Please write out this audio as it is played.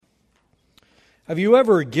Have you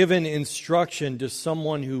ever given instruction to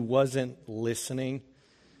someone who wasn't listening?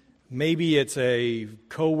 Maybe it's a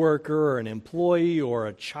coworker or an employee or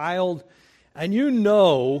a child, and you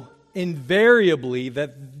know invariably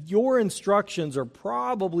that your instructions are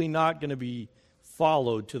probably not going to be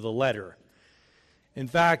followed to the letter. In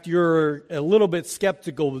fact, you're a little bit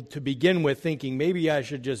skeptical to begin with, thinking maybe I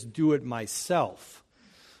should just do it myself.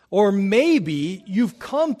 Or maybe you've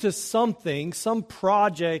come to something, some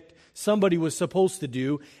project somebody was supposed to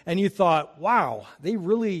do, and you thought, wow, they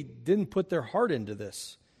really didn't put their heart into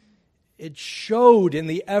this. It showed in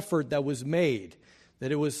the effort that was made,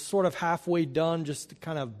 that it was sort of halfway done, just a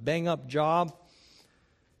kind of bang-up job.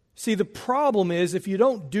 See, the problem is if you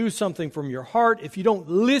don't do something from your heart, if you don't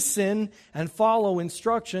listen and follow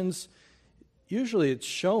instructions, usually it's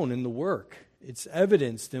shown in the work. It's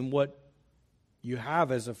evidenced in what you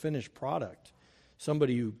have as a finished product.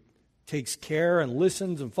 Somebody who takes care and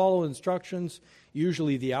listens and follows instructions,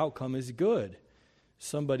 usually the outcome is good.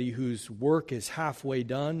 Somebody whose work is halfway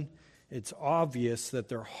done, it's obvious that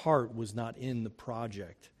their heart was not in the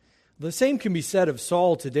project. The same can be said of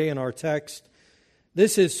Saul today in our text.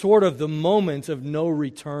 This is sort of the moment of no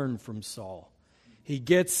return from Saul. He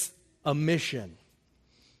gets a mission,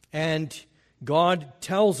 and God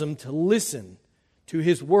tells him to listen to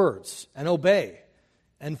his words and obey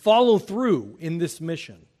and follow through in this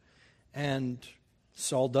mission. And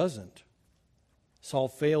Saul doesn't. Saul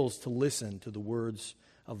fails to listen to the words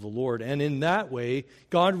of the Lord. And in that way,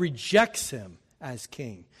 God rejects him as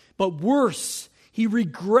king. But worse, he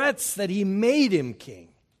regrets that he made him king.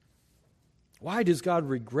 Why does God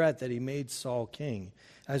regret that he made Saul king?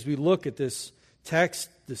 As we look at this text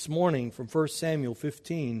this morning from 1 Samuel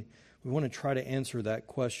 15, we want to try to answer that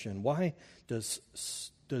question. Why does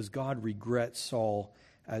God regret Saul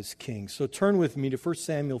as king? So turn with me to 1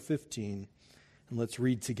 Samuel 15 and let's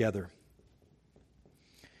read together.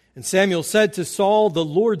 And Samuel said to Saul, "The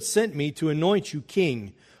Lord sent me to anoint you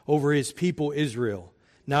king over his people Israel.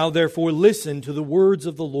 Now therefore listen to the words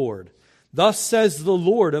of the Lord. Thus says the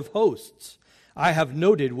Lord of hosts, I have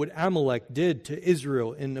noted what Amalek did to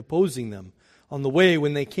Israel in opposing them on the way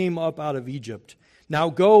when they came up out of Egypt. Now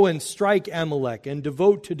go and strike Amalek and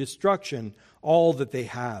devote to destruction all that they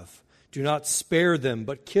have. Do not spare them,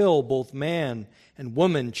 but kill both man and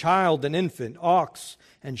woman, child and infant, ox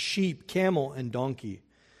and sheep, camel and donkey."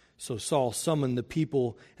 So Saul summoned the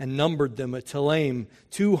people and numbered them at Telaim,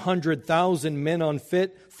 200,000 men on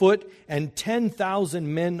foot and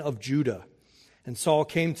 10,000 men of Judah. And Saul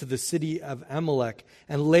came to the city of Amalek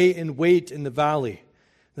and lay in wait in the valley.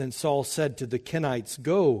 Then Saul said to the Kenites,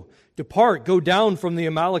 Depart, go down from the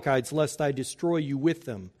Amalekites, lest I destroy you with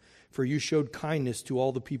them. For you showed kindness to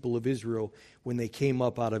all the people of Israel when they came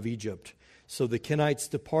up out of Egypt. So the Kenites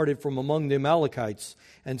departed from among the Amalekites,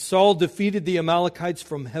 and Saul defeated the Amalekites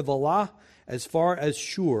from Havilah as far as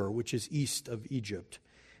Shur, which is east of Egypt.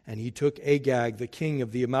 And he took Agag, the king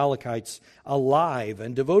of the Amalekites, alive,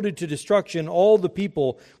 and devoted to destruction all the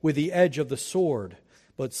people with the edge of the sword.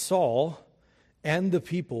 But Saul and the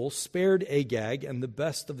people spared Agag and the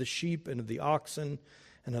best of the sheep and of the oxen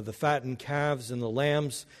and of the fattened calves and the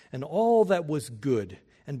lambs, and all that was good,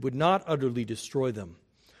 and would not utterly destroy them.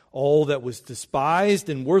 All that was despised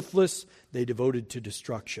and worthless they devoted to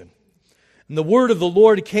destruction. And the word of the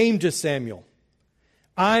Lord came to Samuel.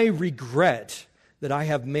 I regret that I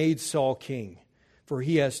have made Saul king, for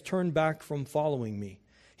he has turned back from following me.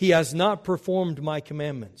 He has not performed my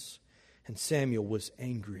commandments. And Samuel was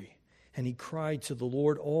angry, and he cried to the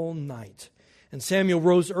Lord all night. And Samuel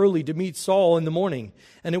rose early to meet Saul in the morning.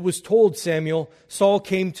 And it was told Samuel, Saul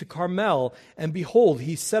came to Carmel, and behold,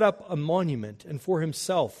 he set up a monument and for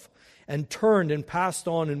himself, and turned and passed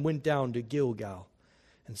on and went down to Gilgal.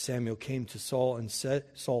 And Samuel came to Saul, and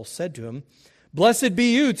Saul said to him, Blessed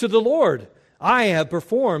be you to the Lord. I have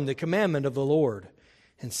performed the commandment of the Lord.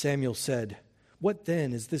 And Samuel said, What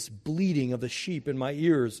then is this bleating of the sheep in my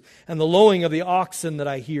ears, and the lowing of the oxen that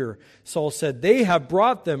I hear? Saul said, They have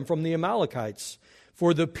brought them from the Amalekites.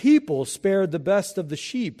 For the people spared the best of the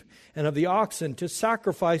sheep and of the oxen to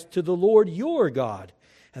sacrifice to the Lord your God,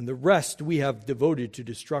 and the rest we have devoted to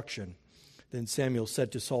destruction. Then Samuel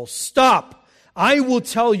said to Saul, Stop! I will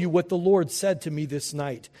tell you what the Lord said to me this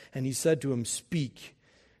night. And he said to him, Speak.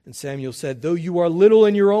 And Samuel said, Though you are little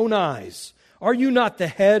in your own eyes, are you not the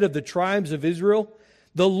head of the tribes of Israel?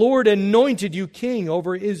 The Lord anointed you king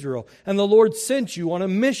over Israel, and the Lord sent you on a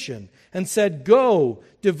mission and said, Go,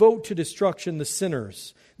 devote to destruction the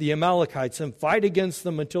sinners, the Amalekites, and fight against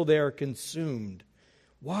them until they are consumed.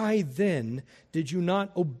 Why then did you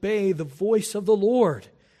not obey the voice of the Lord?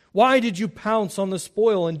 Why did you pounce on the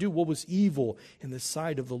spoil and do what was evil in the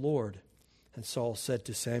sight of the Lord? And Saul said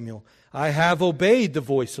to Samuel, I have obeyed the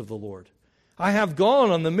voice of the Lord. I have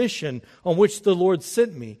gone on the mission on which the Lord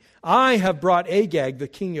sent me. I have brought Agag, the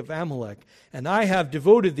king of Amalek, and I have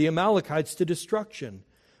devoted the Amalekites to destruction.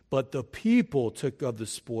 But the people took of the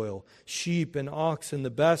spoil, sheep and ox, and the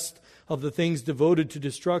best of the things devoted to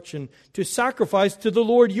destruction, to sacrifice to the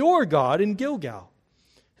Lord your God in Gilgal.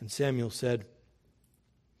 And Samuel said,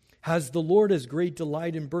 Has the Lord as great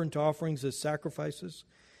delight in burnt offerings as sacrifices,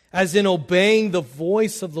 as in obeying the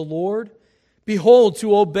voice of the Lord? Behold,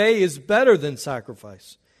 to obey is better than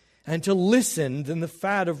sacrifice, and to listen than the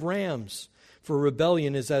fat of rams. For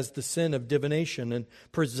rebellion is as the sin of divination, and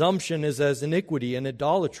presumption is as iniquity and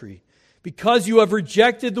idolatry. Because you have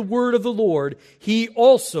rejected the word of the Lord, he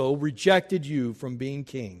also rejected you from being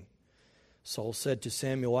king. Saul said to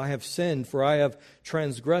Samuel, I have sinned, for I have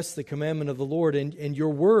transgressed the commandment of the Lord and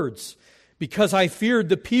your words, because I feared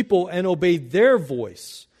the people and obeyed their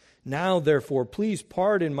voice. Now, therefore, please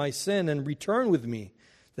pardon my sin and return with me,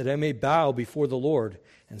 that I may bow before the Lord.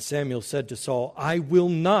 And Samuel said to Saul, I will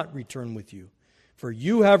not return with you, for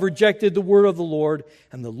you have rejected the word of the Lord,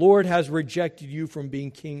 and the Lord has rejected you from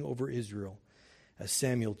being king over Israel. As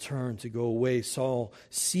Samuel turned to go away, Saul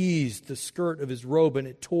seized the skirt of his robe, and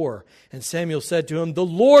it tore. And Samuel said to him, The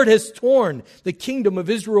Lord has torn the kingdom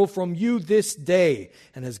of Israel from you this day,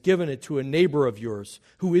 and has given it to a neighbor of yours,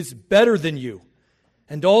 who is better than you.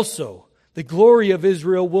 And also, the glory of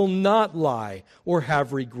Israel will not lie or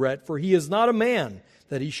have regret, for he is not a man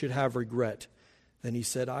that he should have regret. Then he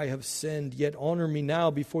said, I have sinned, yet honor me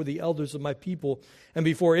now before the elders of my people and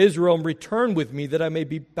before Israel, and return with me, that I may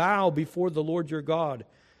bow before the Lord your God.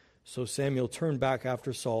 So Samuel turned back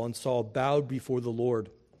after Saul, and Saul bowed before the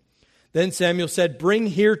Lord. Then Samuel said, Bring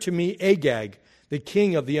here to me Agag, the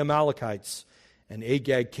king of the Amalekites. And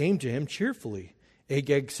Agag came to him cheerfully.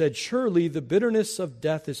 Agag said, Surely the bitterness of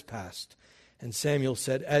death is past. And Samuel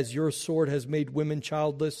said, As your sword has made women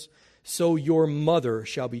childless, so your mother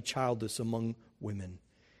shall be childless among women.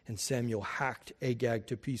 And Samuel hacked Agag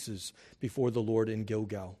to pieces before the Lord in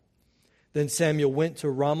Gilgal. Then Samuel went to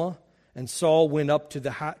Ramah, and Saul went up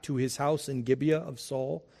to his house in Gibeah of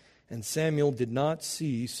Saul. And Samuel did not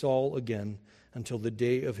see Saul again until the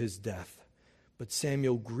day of his death. But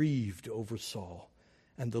Samuel grieved over Saul,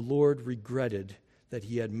 and the Lord regretted that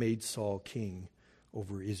he had made Saul king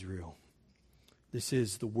over Israel. This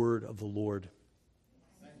is the word of the Lord.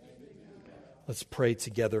 Let's pray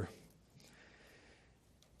together.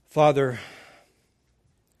 Father,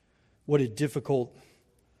 what a difficult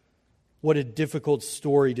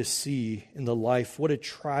story to see in the life. What a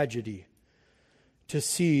tragedy to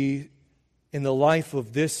see in the life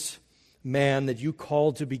of this man that you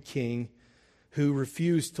called to be king, who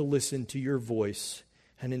refused to listen to your voice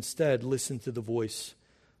and instead listened to the voice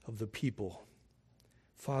of the people.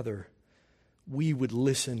 Father, we would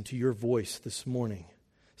listen to your voice this morning.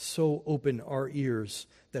 So open our ears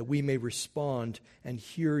that we may respond and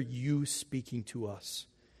hear you speaking to us.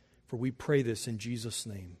 For we pray this in Jesus'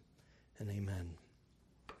 name, and amen.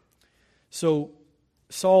 So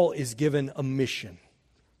Saul is given a mission.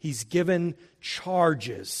 He's given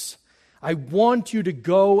charges. I want you to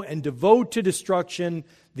go and devote to destruction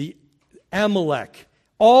the Amalek,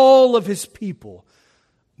 all of his people.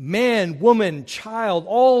 Man, woman, child,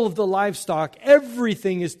 all of the livestock,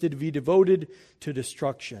 everything is to be devoted to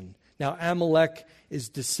destruction. Now, Amalek is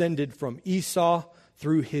descended from Esau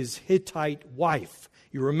through his Hittite wife.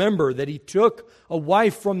 You remember that he took a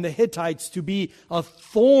wife from the Hittites to be a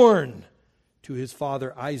thorn to his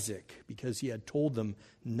father Isaac, because he had told them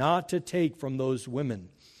not to take from those women.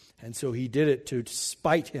 And so he did it to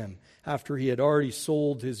spite him after he had already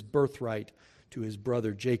sold his birthright to his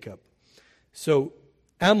brother Jacob. So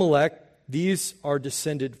Amalek, these are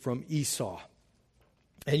descended from Esau.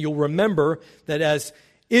 And you'll remember that as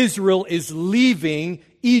Israel is leaving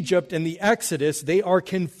Egypt in the Exodus, they are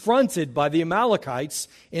confronted by the Amalekites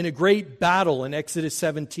in a great battle in Exodus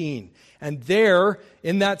 17. And there,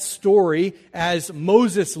 in that story, as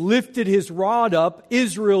Moses lifted his rod up,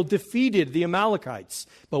 Israel defeated the Amalekites.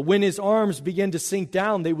 But when his arms began to sink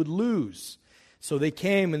down, they would lose. So they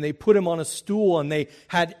came and they put him on a stool, and they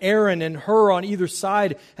had Aaron and Hur on either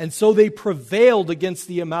side, and so they prevailed against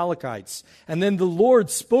the Amalekites. And then the Lord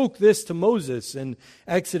spoke this to Moses in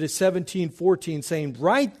Exodus 17:14, saying,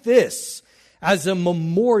 Write this as a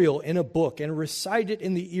memorial in a book and recite it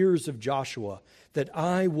in the ears of Joshua, that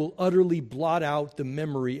I will utterly blot out the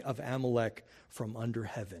memory of Amalek from under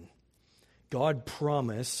heaven. God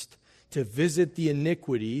promised to visit the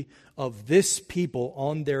iniquity of this people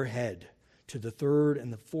on their head, to the third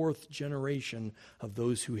and the fourth generation of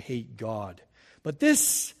those who hate God. But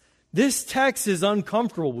this This text is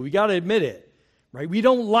uncomfortable. We got to admit it, right? We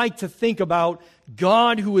don't like to think about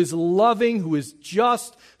God who is loving, who is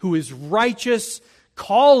just, who is righteous,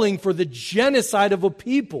 calling for the genocide of a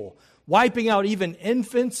people, wiping out even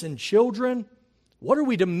infants and children. What are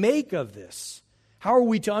we to make of this? How are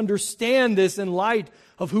we to understand this in light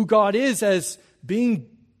of who God is as being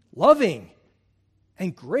loving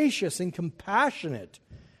and gracious and compassionate?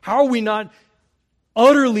 How are we not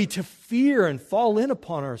utterly to fear and fall in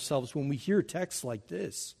upon ourselves when we hear texts like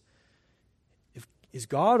this? Is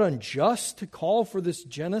God unjust to call for this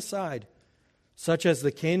genocide, such as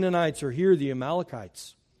the Canaanites or here the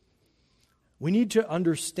Amalekites? We need to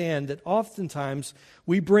understand that oftentimes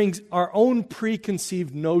we bring our own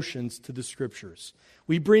preconceived notions to the Scriptures.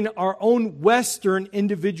 We bring our own Western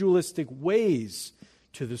individualistic ways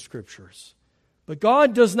to the Scriptures. But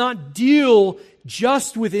God does not deal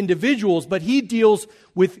just with individuals, but He deals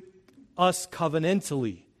with us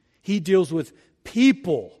covenantally. He deals with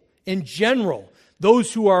people in general.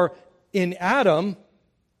 Those who are in Adam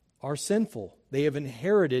are sinful. They have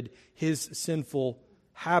inherited his sinful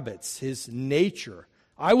habits, his nature.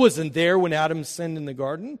 I wasn't there when Adam sinned in the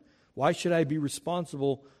garden. Why should I be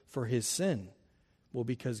responsible for his sin? Well,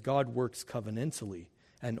 because God works covenantally.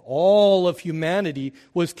 And all of humanity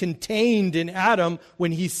was contained in Adam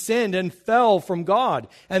when he sinned and fell from God.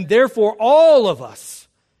 And therefore, all of us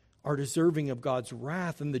are deserving of God's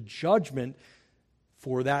wrath and the judgment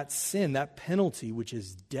for that sin, that penalty, which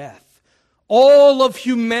is death. All of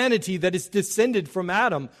humanity that is descended from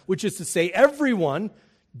Adam, which is to say everyone,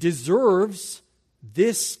 deserves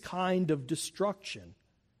this kind of destruction,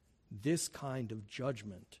 this kind of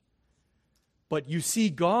judgment. But you see,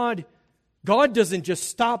 God doesn't just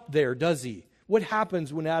stop there, does He? What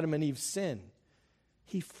happens when Adam and Eve sin?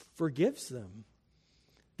 He forgives them.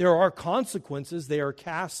 There are consequences. They are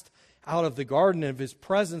cast out of the garden of His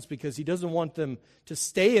presence because He doesn't want them to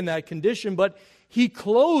stay in that condition, but He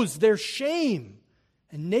clothes their shame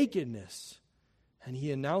and nakedness. And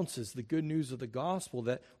He announces the good news of the gospel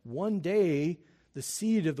that one day the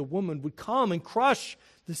seed of the woman would come and crush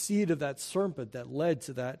the seed of that serpent that led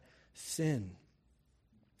to that sin.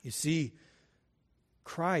 You see,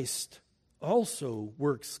 Christ also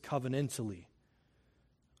works covenantally.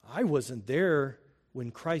 I wasn't there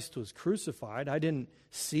when Christ was crucified. I didn't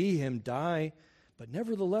see Him die, but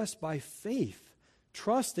nevertheless, by faith,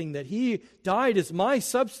 trusting that He died as my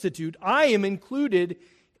substitute, I am included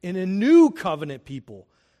in a new covenant people,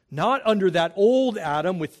 not under that old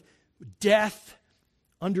Adam with death,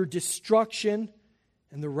 under destruction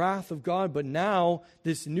and the wrath of God, but now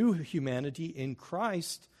this new humanity in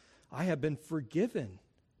Christ. I have been forgiven.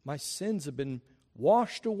 My sins have been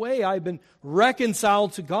washed away. I've been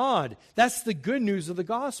reconciled to God. That's the good news of the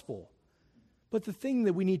gospel. But the thing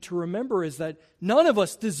that we need to remember is that none of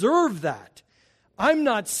us deserve that. I'm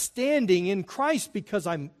not standing in Christ because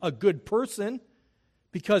I'm a good person,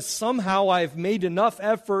 because somehow I've made enough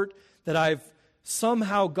effort that I've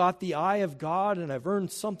somehow got the eye of God and I've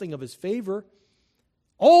earned something of His favor.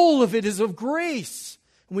 All of it is of grace.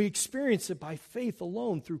 And we experience it by faith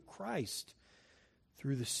alone through Christ,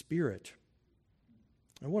 through the Spirit.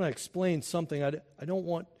 I want to explain something. I don't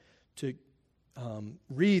want to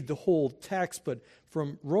read the whole text, but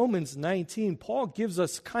from Romans 19, Paul gives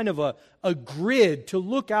us kind of a grid to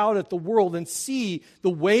look out at the world and see the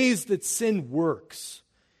ways that sin works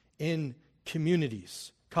in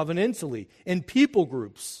communities, covenantally, in people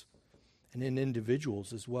groups, and in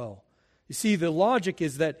individuals as well. You see, the logic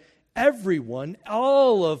is that everyone,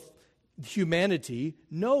 all of humanity,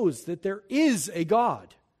 knows that there is a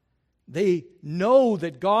God. They know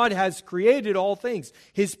that God has created all things.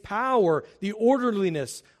 His power, the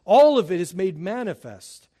orderliness, all of it is made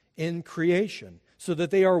manifest in creation so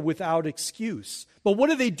that they are without excuse. But what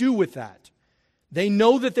do they do with that? They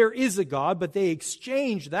know that there is a God, but they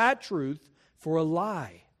exchange that truth for a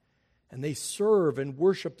lie. And they serve and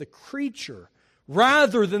worship the creature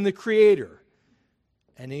rather than the Creator.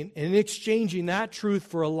 And in exchanging that truth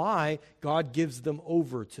for a lie, God gives them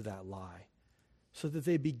over to that lie, so that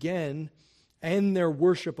they begin, in their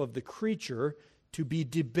worship of the creature, to be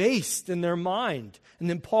debased in their mind. And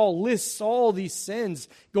then Paul lists all these sins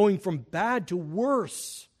going from bad to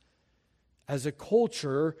worse. As a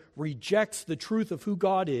culture rejects the truth of who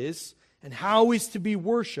God is and how He's to be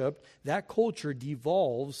worshipped, that culture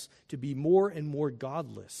devolves to be more and more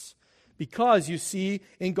godless. Because, you see,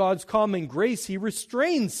 in God's common grace, He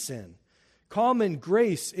restrains sin. Common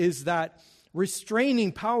grace is that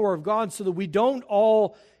restraining power of God so that we don't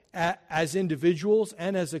all, as individuals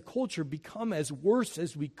and as a culture, become as worse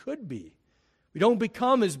as we could be. We don't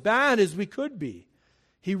become as bad as we could be.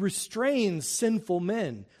 He restrains sinful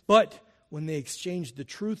men. But when they exchange the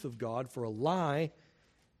truth of God for a lie,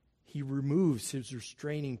 he removes his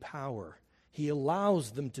restraining power. He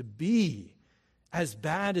allows them to be as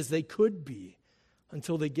bad as they could be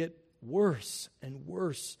until they get worse and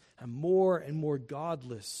worse and more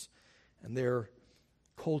godless. And their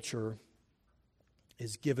culture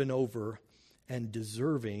is given over and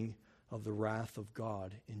deserving of the wrath of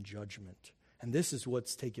God in judgment. And this is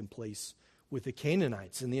what's taken place with the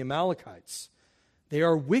Canaanites and the Amalekites. They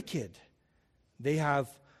are wicked. They have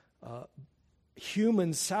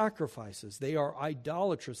human sacrifices. They are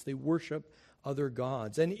idolatrous. They worship other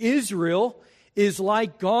gods. And Israel is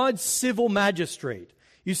like God's civil magistrate.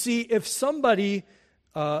 You see, if somebody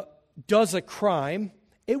does a crime,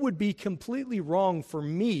 it would be completely wrong for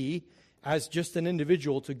me as just an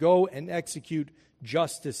individual to go and execute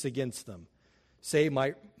justice against them. Say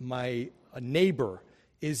my neighbor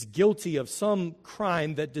is guilty of some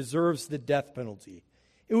crime that deserves the death penalty.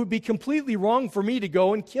 It would be completely wrong for me to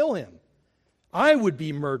go and kill him. I would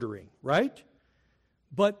be murdering, right?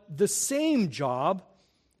 But the same job,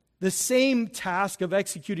 the same task of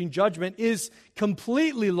executing judgment is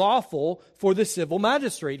completely lawful for the civil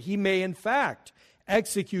magistrate. He may, in fact,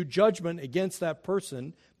 execute judgment against that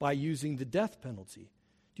person by using the death penalty.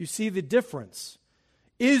 Do you see the difference?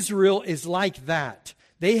 Israel is like that.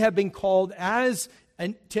 They have been called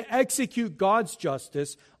to execute God's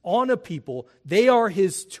justice on a people. They are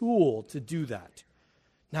his tool to do that.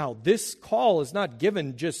 Now, this call is not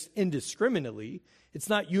given just indiscriminately. It's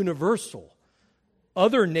not universal.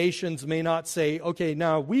 Other nations may not say, okay,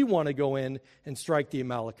 now we want to go in and strike the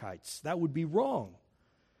Amalekites. That would be wrong.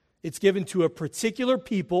 It's given to a particular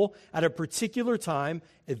people at a particular time,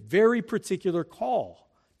 a very particular call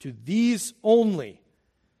to these only.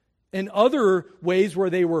 In other ways where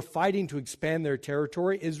they were fighting to expand their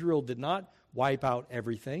territory, Israel did not wipe out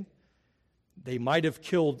everything. They might have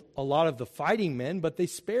killed a lot of the fighting men, but they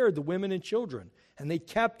spared the women and children. And they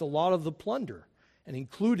kept a lot of the plunder and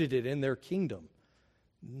included it in their kingdom.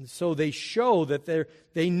 And so they show that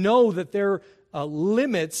they know that their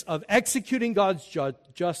limits of executing God's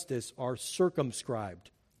justice are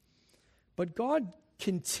circumscribed. But God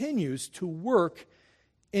continues to work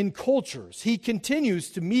in cultures. He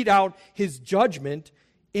continues to mete out his judgment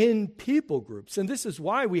in people groups. And this is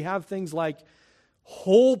why we have things like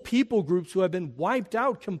whole people groups who have been wiped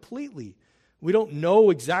out completely. We don't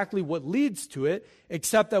know exactly what leads to it,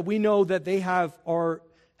 except that we know that they have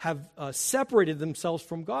separated themselves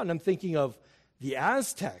from God. And I'm thinking of the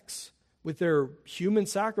Aztecs with their human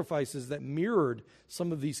sacrifices that mirrored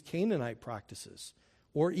some of these Canaanite practices.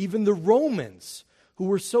 Or even the Romans, who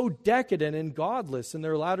were so decadent and godless in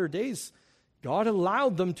their latter days. God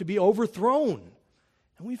allowed them to be overthrown.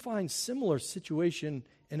 And we find similar situation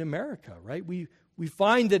in America, right? We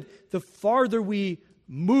find that the farther we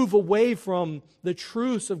move away from the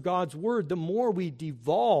truths of God's word, the more we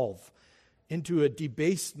devolve into a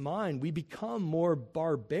debased mind. We become more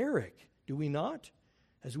barbaric, do we not?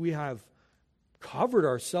 As we have covered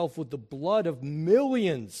ourselves with the blood of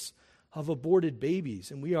millions of aborted babies,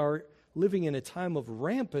 and we are living in a time of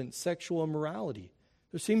rampant sexual immorality.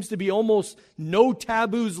 There seems to be almost no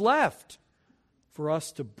taboos left for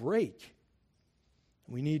us to break.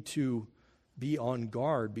 We need to be on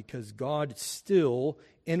guard because God still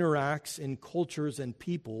interacts in cultures and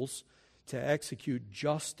peoples to execute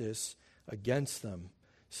justice against them.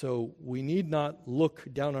 So we need not look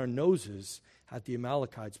down our noses at the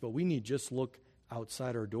Amalekites, but we need just look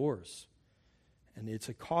outside our doors. And it's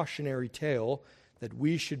a cautionary tale that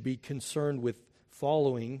we should be concerned with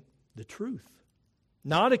following the truth,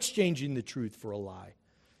 not exchanging the truth for a lie,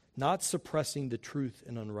 not suppressing the truth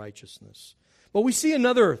in unrighteousness. But we see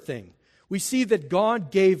another thing. We see that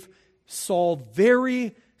God gave Saul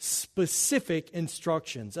very specific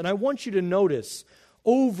instructions. And I want you to notice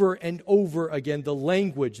over and over again the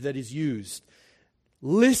language that is used.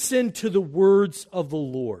 Listen to the words of the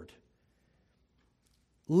Lord.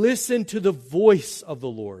 Listen to the voice of the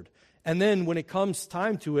Lord. And then when it comes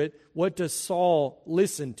time to it, what does Saul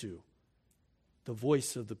listen to? The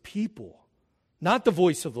voice of the people, not the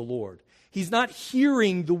voice of the Lord. He's not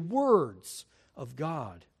hearing the words of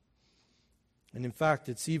God. And in fact,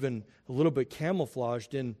 it's even a little bit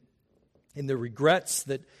camouflaged in the regrets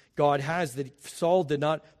that God has that Saul did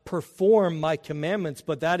not perform my commandments,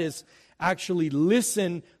 but that is actually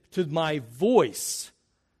listen to my voice.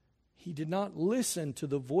 He did not listen to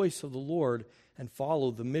the voice of the Lord and follow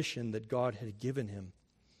the mission that God had given him.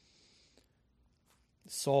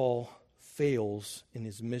 Saul fails in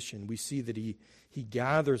his mission. We see that he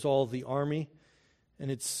gathers all the army, and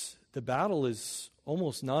the battle is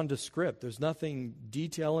almost nondescript. There's nothing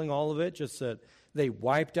detailing all of it, just that they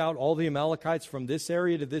wiped out all the Amalekites from this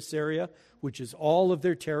area to this area, which is all of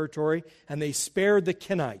their territory, and they spared the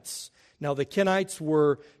Kenites. Now, the Kenites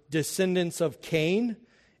were descendants of Cain,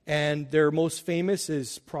 and their most famous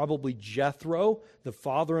is probably Jethro, the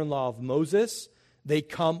father-in-law of Moses. They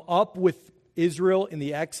come up with Israel in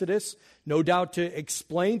the Exodus, no doubt to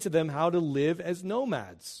explain to them how to live as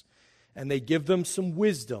nomads. And they give them some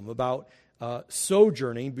wisdom about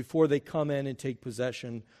sojourning before they come in and take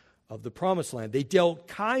possession of the promised land. They dealt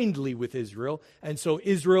kindly with Israel, and so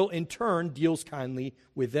Israel in turn deals kindly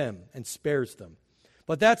with them and spares them.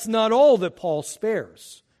 But that's not all that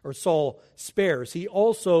Saul spares. He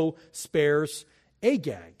also spares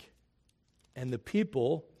Agag. And the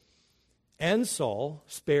people and Saul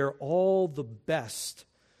spare all the best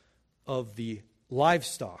of the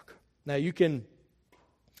livestock. Now you can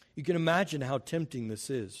imagine how tempting this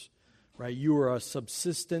is, right? You are a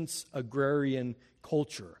subsistence agrarian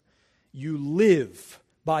culture. You live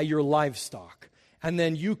by your livestock, and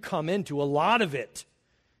then you come into a lot of it,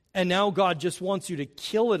 and now God just wants you to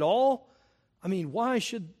kill it all? I mean, why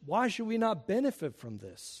should we not benefit from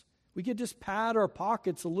this? We could just pad our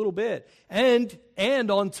pockets a little bit, and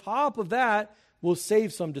on top of that, we'll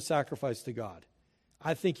save some to sacrifice to God.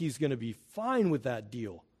 I think He's going to be fine with that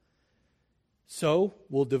deal. So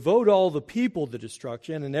we'll devote all the people to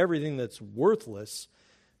destruction and everything that's worthless,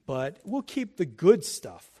 but we'll keep the good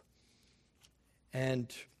stuff.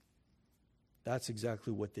 And that's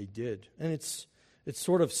exactly what they did. And it's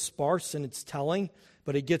sort of sparse in its telling,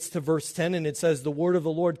 but it gets to verse 10 and it says, "The word of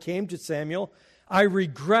the Lord came to Samuel. I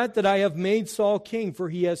regret that I have made Saul king, for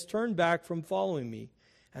he has turned back from following me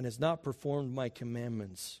and has not performed my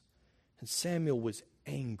commandments." And Samuel was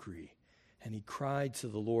angry, and he cried to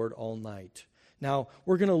the Lord all night. Now,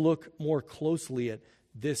 we're going to look more closely at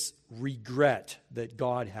this regret that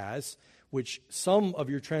God has, which some of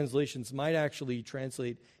your translations might actually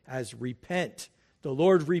translate as repent. The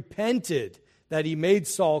Lord repented that He made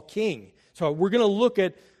Saul king. So we're going to look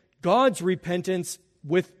at God's repentance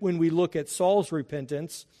when we look at Saul's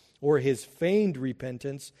repentance, or his feigned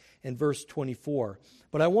repentance, in verse 24.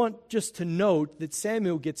 But I want just to note that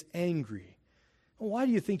Samuel gets angry. Why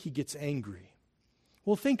do you think he gets angry?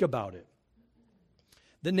 Well, think about it.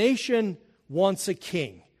 The nation wants a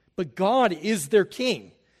king, but God is their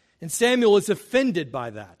king. And Samuel is offended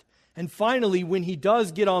by that. And finally, when he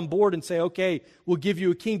does get on board and say, okay, we'll give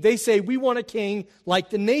you a king, they say, we want a king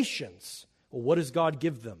like the nations. Well, what does God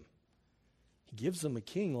give them? He gives them a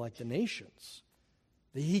king like the nations.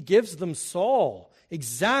 He gives them Saul,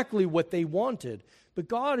 exactly what they wanted. But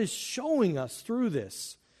God is showing us through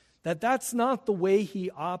this that that's not the way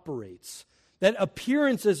He operates. That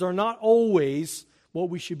appearances are not always what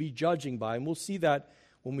we should be judging by. And we'll see that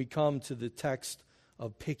when we come to the text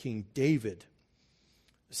of picking David.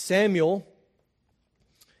 Samuel,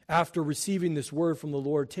 after receiving this word from the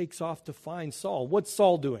Lord, takes off to find Saul. What's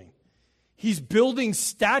Saul doing? He's building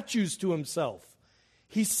statues to himself.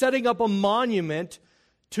 He's setting up a monument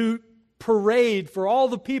to parade for all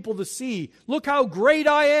the people to see. Look how great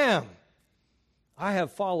I am. I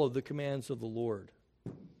have followed the commands of the Lord.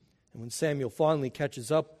 And when Samuel finally catches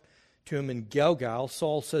up to him in Gilgal,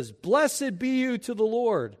 Saul says, "Blessed be you to the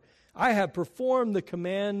Lord. I have performed the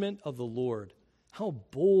commandment of the Lord." How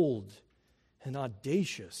bold and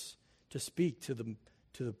audacious to speak to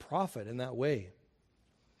the prophet in that way.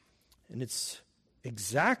 And it's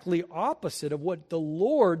exactly opposite of what the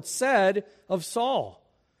Lord said of Saul.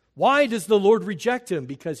 Why does the Lord reject him?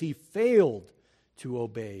 Because he failed to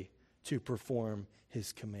obey, to perform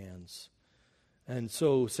His commands. And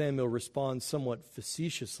so Samuel responds somewhat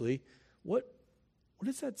facetiously, What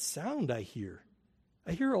does that sound I hear?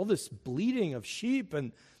 I hear all this bleating of sheep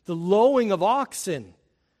and the lowing of oxen.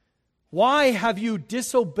 Why have you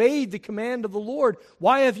disobeyed the command of the Lord?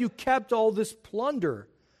 Why have you kept all this plunder?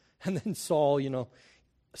 And then Saul,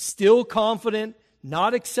 still confident,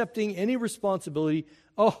 not accepting any responsibility.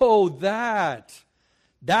 Oh,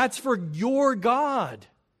 that's for your God.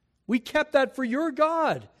 We kept that for your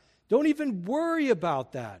God. Don't even worry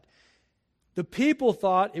about that. The people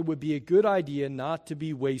thought it would be a good idea not to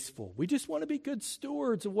be wasteful. We just want to be good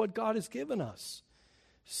stewards of what God has given us.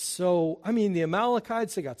 So, the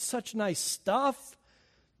Amalekites, they got such nice stuff.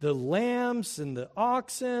 The lambs and the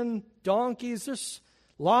oxen, donkeys, there's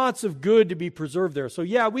lots of good to be preserved there. So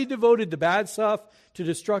yeah, we devoted the bad stuff to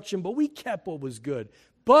destruction, but we kept what was good.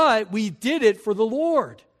 But we did it for the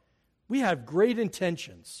Lord. We have great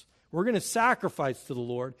intentions. We're going to sacrifice to the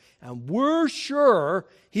Lord, and we're sure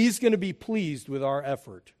He's going to be pleased with our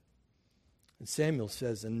effort. And Samuel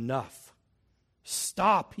says, enough.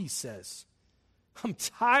 Stop, he says. I'm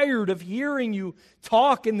tired of hearing you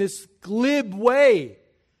talk in this glib way,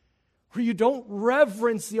 where you don't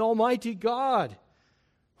reverence the Almighty God,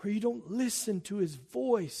 where you don't listen to His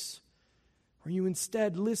voice, where you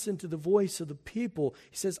instead listen to the voice of the people.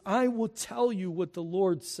 He says, I will tell you what the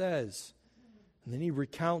Lord says. And then he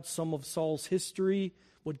recounts some of Saul's history,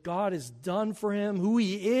 what God has done for him, who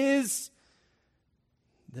he is.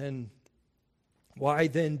 Then, why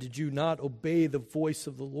then did you not obey the voice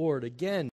of the Lord? Again,